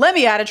moment. Let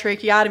me add a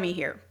tracheotomy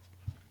here.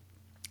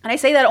 And I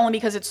say that only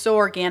because it's so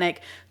organic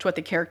to what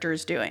the character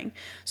is doing.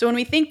 So when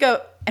we think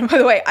of, and by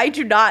the way, I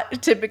do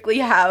not typically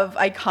have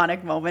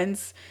iconic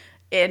moments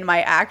in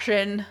my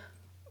action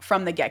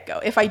from the get-go.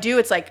 If I do,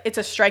 it's like, it's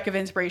a strike of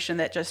inspiration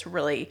that just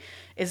really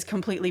is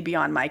completely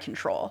beyond my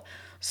control.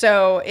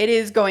 So it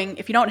is going,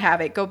 if you don't have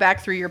it, go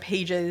back through your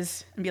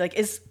pages and be like,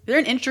 is there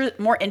an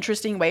more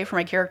interesting way for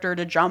my character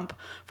to jump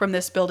from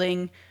this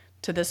building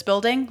to this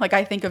building? Like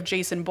I think of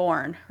Jason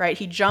Bourne, right?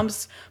 He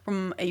jumps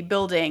from a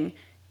building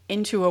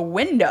into a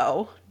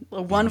window,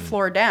 one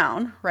floor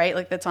down, right?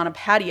 Like that's on a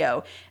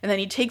patio. And then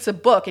he takes a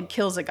book and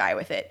kills a guy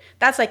with it.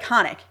 That's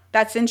iconic.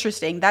 That's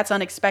interesting. That's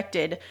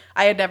unexpected.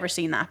 I had never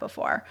seen that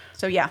before.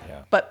 So yeah.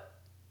 But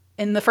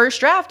in the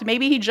first draft,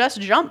 maybe he just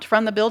jumped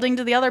from the building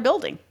to the other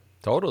building.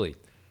 Totally.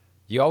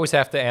 You always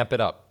have to amp it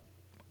up.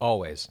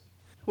 Always.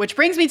 Which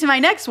brings me to my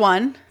next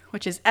one,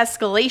 which is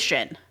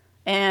escalation.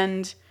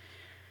 And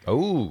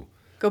go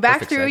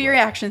back through your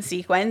action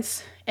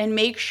sequence and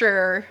make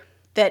sure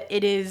that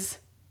it is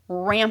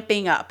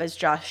ramping up, as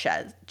Josh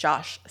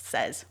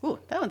says. Ooh,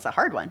 that one's a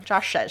hard one.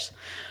 Josh says.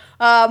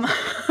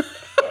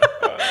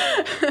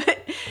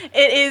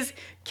 It is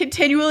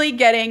continually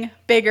getting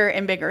bigger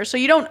and bigger. So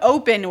you don't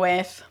open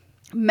with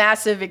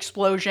massive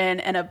explosion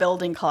and a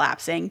building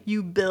collapsing.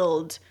 You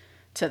build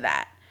to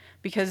that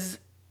because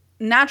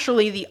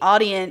naturally the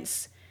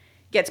audience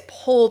gets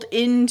pulled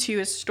into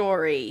a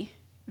story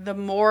the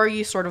more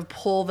you sort of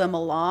pull them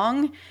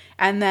along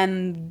and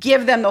then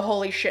give them the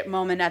holy shit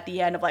moment at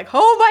the end of like,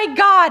 oh my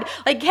God,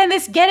 like, can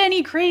this get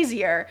any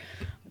crazier?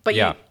 But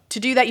to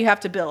do that, you have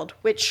to build,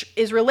 which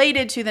is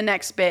related to the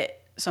next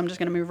bit. So I'm just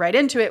going to move right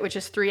into it, which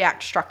is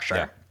 3-act structure.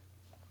 Yeah.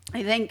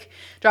 I think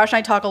Josh and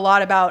I talk a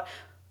lot about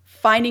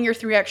finding your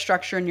 3-act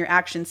structure in your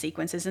action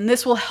sequences, and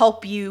this will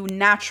help you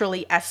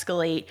naturally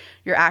escalate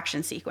your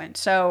action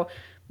sequence. So,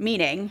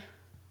 meaning,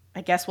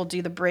 I guess we'll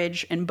do the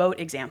bridge and boat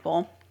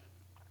example.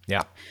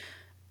 Yeah.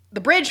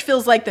 The bridge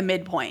feels like the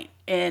midpoint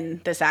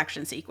in this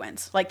action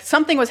sequence. Like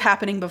something was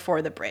happening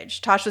before the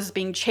bridge. Tasha's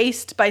being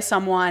chased by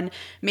someone.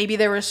 Maybe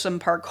there was some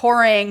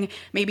parkouring.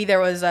 Maybe there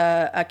was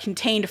a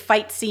contained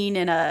fight scene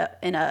in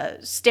a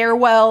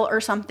stairwell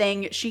or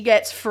something. She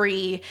gets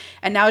free,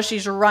 and now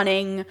she's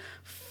running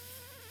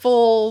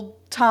full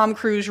Tom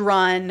Cruise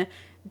run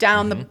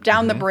down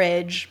the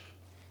bridge.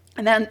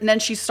 And then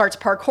she starts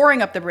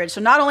parkouring up the bridge. So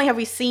not only have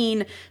we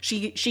seen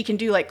she can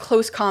do like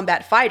close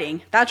combat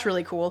fighting, that's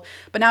really cool,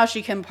 but now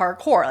she can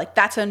parkour. Like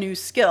that's a new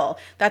skill.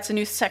 That's a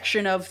new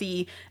section of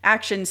the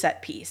action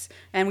set piece.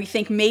 And we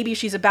think maybe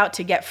she's about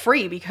to get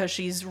free because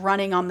she's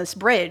running on this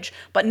bridge.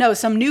 But no,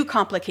 some new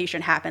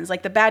complication happens.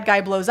 Like the bad guy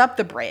blows up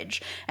the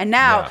bridge. And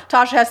now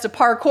Tasha has to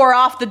parkour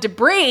off the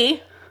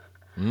debris.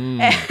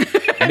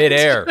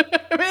 Midair.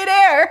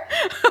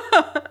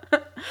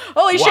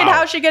 Holy shit,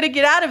 how's she gonna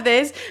get out of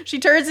this? She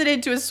turns it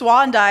into a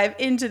swan dive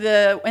into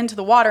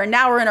the water, and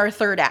now we're in our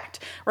 3rd act.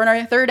 We're in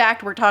our 3rd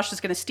act where Tasha's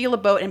gonna steal a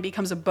boat and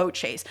becomes a boat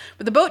chase.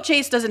 But the boat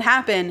chase doesn't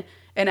happen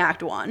in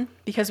Act 1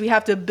 because we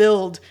have to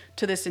build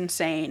to this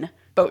insane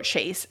boat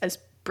chase as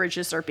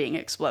bridges are being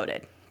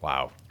exploded.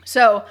 Wow.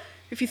 So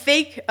if you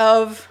think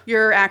of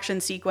your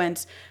action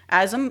sequence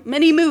as a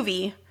mini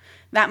movie,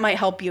 that might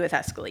help you with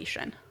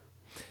escalation.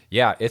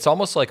 Yeah, it's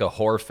almost like a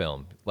horror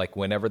film. Like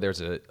whenever there's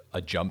a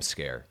jump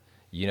scare,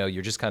 you know,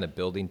 you're just kind of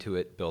building to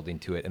it,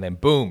 and then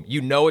boom,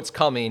 you know it's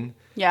coming.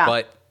 Yeah.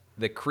 But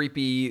the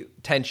creepy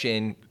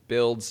tension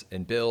builds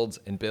and builds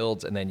and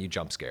builds, and then you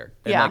jump scare.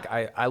 And like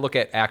I look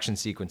at action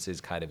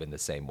sequences kind of in the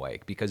same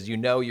way, because you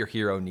know your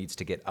hero needs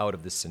to get out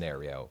of this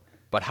scenario.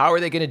 But how are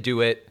they going to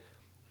do it?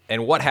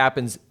 And what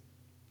happens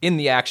in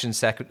the action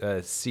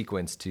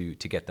sequence to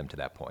get them to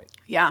that point?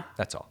 Yeah.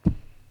 That's all.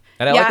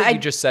 And I like what you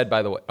just said,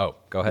 by the way. Oh,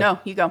 go ahead. No,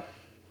 you go.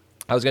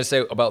 I was going to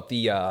say about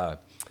the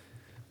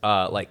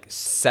like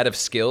set of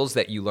skills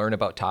that you learn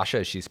about Tasha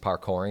as she's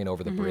parkouring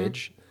over the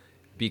bridge,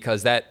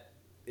 because that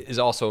is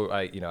also,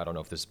 I don't know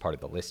if this is part of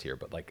the list here,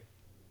 but like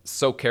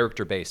so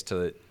character based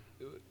to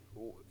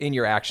in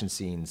your action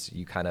scenes,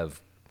 you kind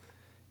of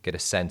get a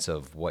sense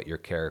of what your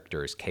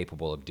character is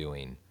capable of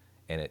doing,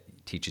 and it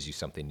teaches you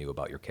something new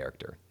about your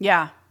character.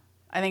 Yeah.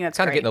 I think that's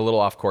kind great. of getting a little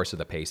off course of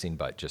the pacing,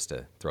 but just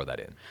to throw that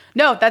in.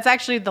 No, that's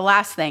actually the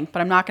last thing,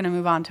 but I'm not going to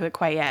move on to it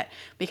quite yet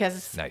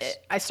because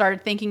I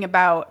started thinking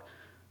about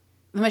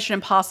the Mission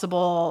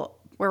Impossible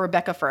where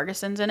Rebecca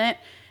Ferguson's in it,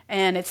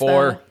 and it's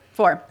four,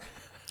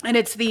 and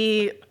it's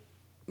the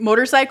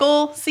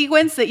motorcycle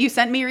sequence that you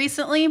sent me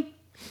recently,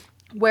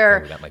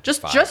 where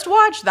just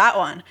watch that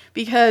one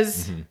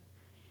because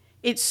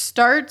it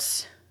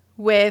starts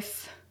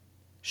with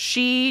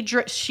she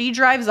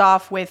drives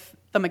off with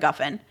the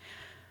MacGuffin.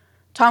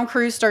 Tom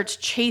Cruise starts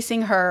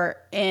chasing her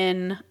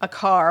in a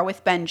car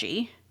with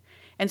Benji.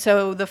 And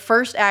so the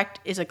first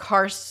act is a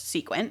car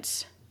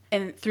sequence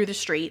and through the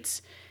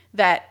streets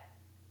that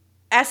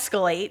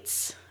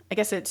escalates. I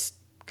guess it's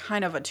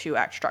kind of a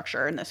 2-act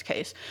structure in this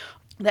case.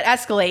 That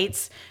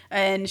escalates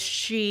and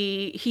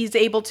he's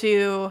able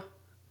to...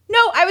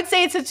 No, I would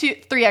say it's a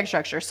 3-act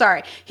structure.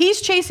 Sorry.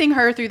 He's chasing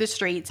her through the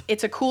streets.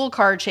 It's a cool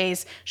car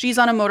chase. She's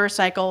on a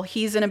motorcycle.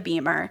 He's in a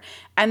Beamer.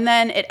 And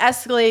then it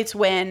escalates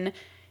when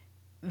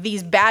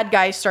these bad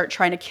guys start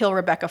trying to kill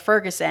Rebecca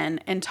Ferguson,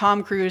 and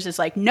Tom Cruise is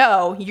like,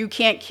 no, you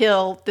can't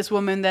kill this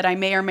woman that I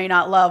may or may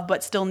not love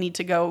but still need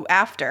to go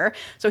after.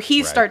 So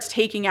he starts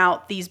taking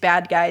out these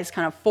bad guys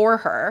kind of for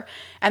her,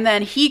 and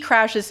then he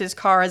crashes his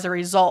car as a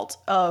result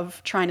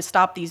of trying to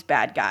stop these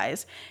bad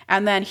guys,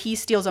 and then he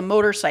steals a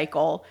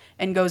motorcycle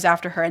and goes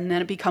after her, and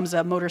then it becomes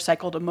a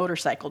motorcycle to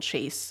motorcycle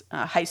chase,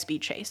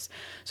 high-speed chase.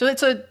 So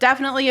it's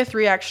definitely a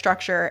 3-act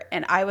structure,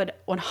 and I would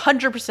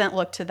 100%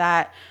 look to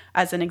that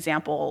as an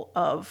example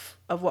of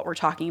what we're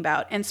talking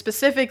about. And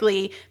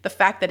specifically, the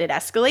fact that it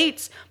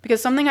escalates,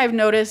 because something I've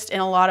noticed in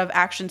a lot of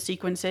action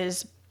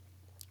sequences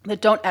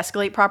that don't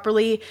escalate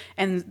properly,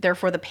 and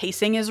therefore the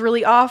pacing is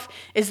really off,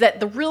 is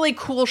that the really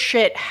cool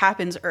shit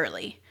happens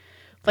early.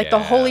 Like the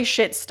holy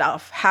shit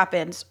stuff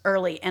happens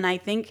early. And I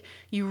think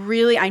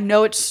I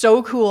know it's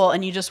so cool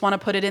and you just want to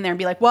put it in there and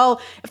be like,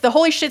 well, if the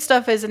holy shit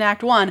stuff is in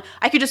Act 1,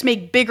 I could just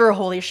make bigger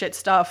holy shit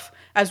stuff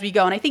as we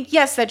go. And I think,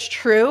 yes, that's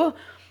true.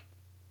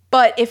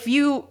 But if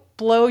you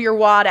blow your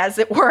wad, as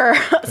it were,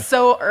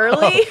 so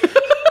early,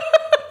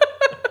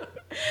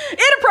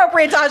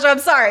 inappropriate, Tasha, I'm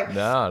sorry.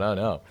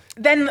 No.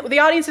 Then the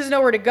audience has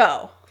nowhere to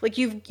go. Like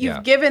you've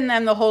Yeah. given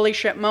them the holy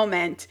shit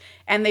moment,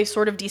 and they've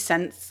sort of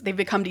they've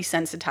become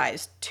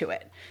desensitized to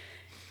it.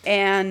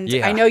 And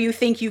Yeah. I know you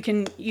think you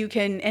can,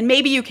 and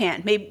maybe you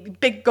can,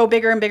 go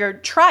bigger and bigger,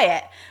 try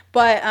it.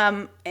 But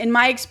in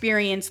my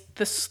experience,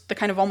 the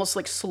kind of almost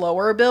like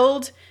slower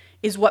build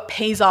is what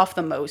pays off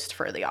the most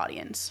for the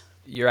audience.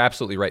 You're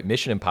absolutely right.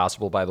 Mission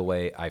Impossible, by the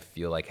way, I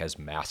feel like has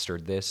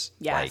mastered this.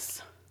 Yes.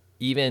 Like,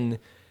 even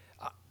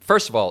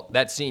first of all,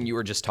 that scene you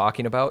were just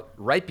talking about,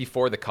 right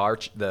before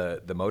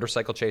the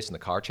motorcycle chase and the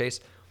car chase,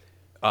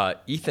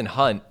 Ethan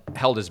Hunt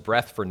held his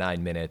breath for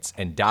 9 minutes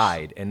and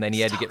died, and then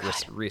he had to get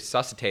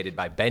resuscitated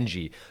by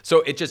Benji.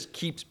 So it just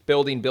keeps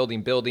building.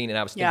 And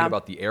I was thinking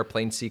about the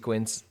airplane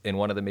sequence in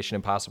one of the Mission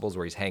Impossibles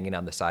where he's hanging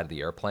on the side of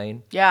the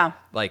airplane. Yeah.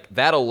 Like,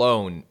 that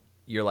alone,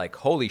 you're like,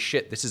 holy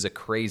shit, this is a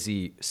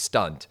crazy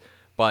stunt.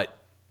 But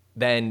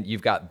then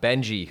you've got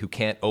Benji who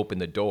can't open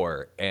the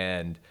door,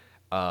 and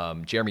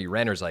Jeremy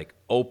Renner's like,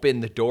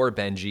 open the door,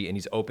 Benji, and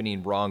he's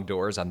opening wrong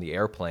doors on the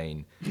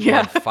airplane.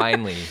 Yeah. And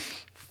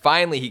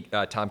finally,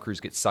 Tom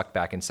Cruise gets sucked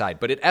back inside.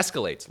 But it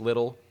escalates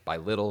little by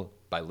little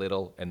by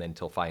little, and then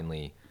until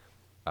finally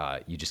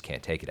you just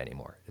can't take it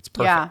anymore. It's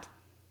perfect. Yeah,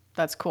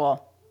 that's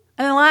cool.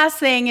 And the last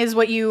thing is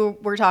what you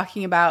were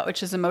talking about,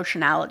 which is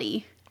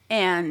emotionality.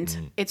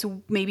 And it's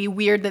maybe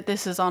weird that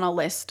this is on a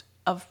list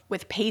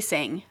with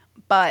pacing,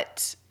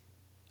 but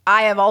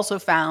I have also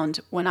found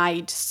when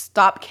I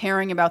stop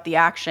caring about the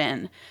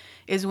action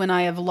is when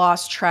I have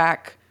lost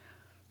track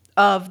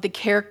of the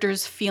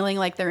characters feeling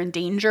like they're in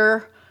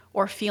danger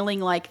or feeling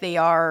like they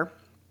are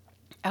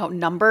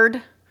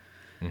outnumbered.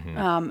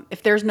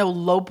 If there's no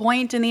low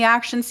point in the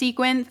action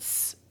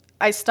sequence,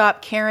 I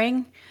stop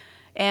caring.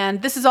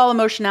 And this is all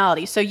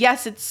emotionality. So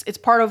yes, it's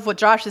part of what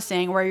Josh is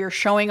saying, where you're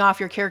showing off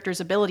your character's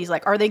abilities.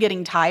 Like, are they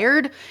getting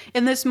tired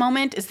in this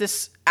moment? Is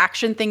this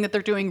action thing that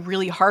they're doing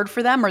really hard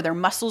for them? Are their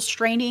muscles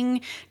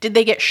straining? Did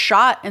they get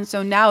shot and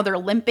so now they're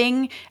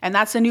limping and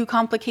that's a new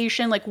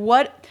complication? Like,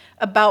 what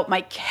about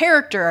my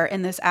character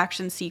in this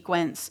action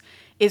sequence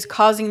is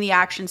causing the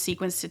action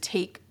sequence to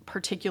take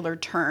particular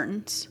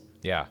turns?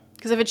 Yeah.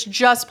 Because if it's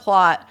just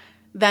plot,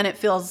 then it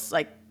feels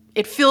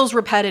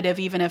repetitive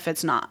even if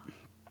it's not.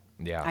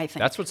 Yeah, I think.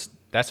 that's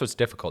what's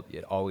difficult.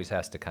 It always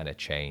has to kind of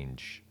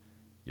change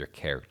your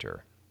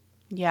character.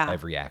 Yeah.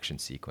 Every action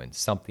sequence,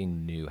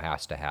 something new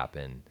has to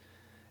happen.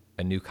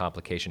 A new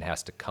complication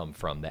has to come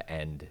from the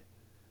end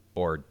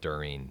or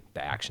during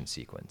the action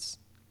sequence.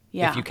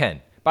 Yeah. If you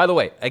can. By the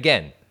way,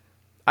 again,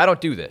 I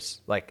don't do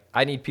this. Like,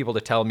 I need people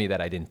to tell me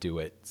that I didn't do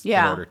it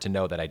in order to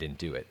know that I didn't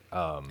do it.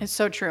 It's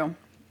so true.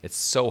 It's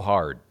so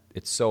hard.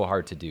 It's so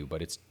hard to do,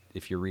 but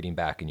if you're reading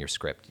back in your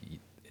script,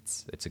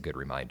 it's a good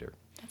reminder.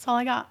 That's all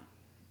I got.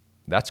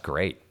 That's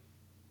great.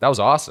 That was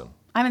awesome.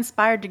 I'm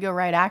inspired to go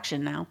write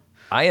action now.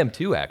 I am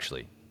too,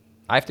 actually.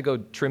 I have to go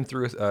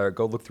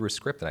go look through a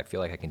script, and I feel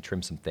like I can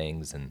trim some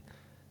things and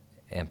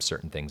amp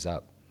certain things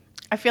up.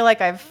 I feel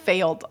like I've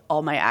failed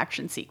all my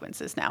action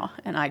sequences now,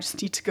 and I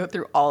just need to go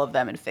through all of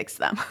them and fix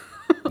them.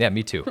 Yeah,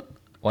 me too.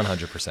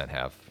 100%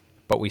 have.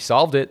 But we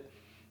solved it.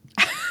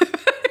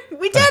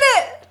 We did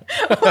it!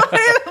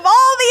 I have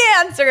all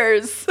the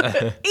answers.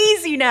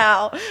 Easy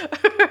now.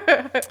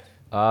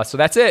 So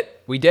that's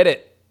it. We did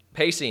it.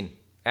 Pacing,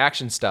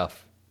 action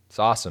stuff. It's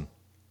awesome.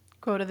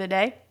 Quote of the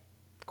day.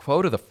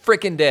 Quote of the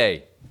frickin'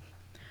 day.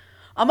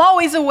 I'm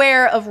always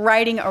aware of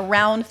writing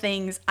around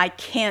things I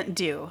can't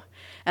do.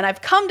 And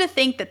I've come to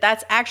think that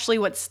that's actually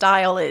what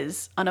style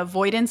is, an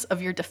avoidance of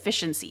your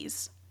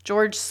deficiencies.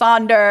 George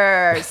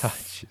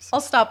Saunders. I'll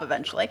stop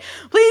eventually.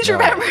 Please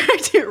remember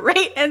to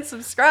rate and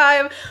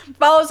subscribe.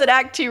 Follow us at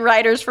Act 2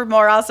 Writers for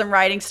more awesome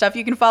writing stuff.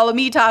 You can follow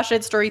me, Tasha,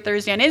 at Story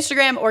Thursday on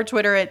Instagram or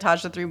Twitter at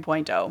Tasha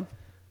 3.0.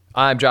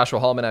 I'm Joshua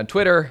Hallman on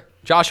Twitter,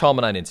 Josh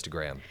Hallman on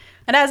Instagram.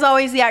 And as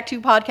always, the Act 2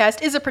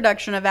 podcast is a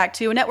production of Act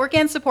 2, a network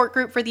and support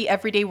group for the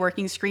everyday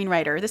working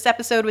screenwriter. This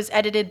episode was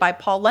edited by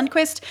Paul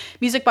Lundquist,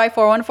 music by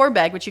 414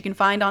 Beg, which you can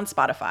find on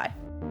Spotify.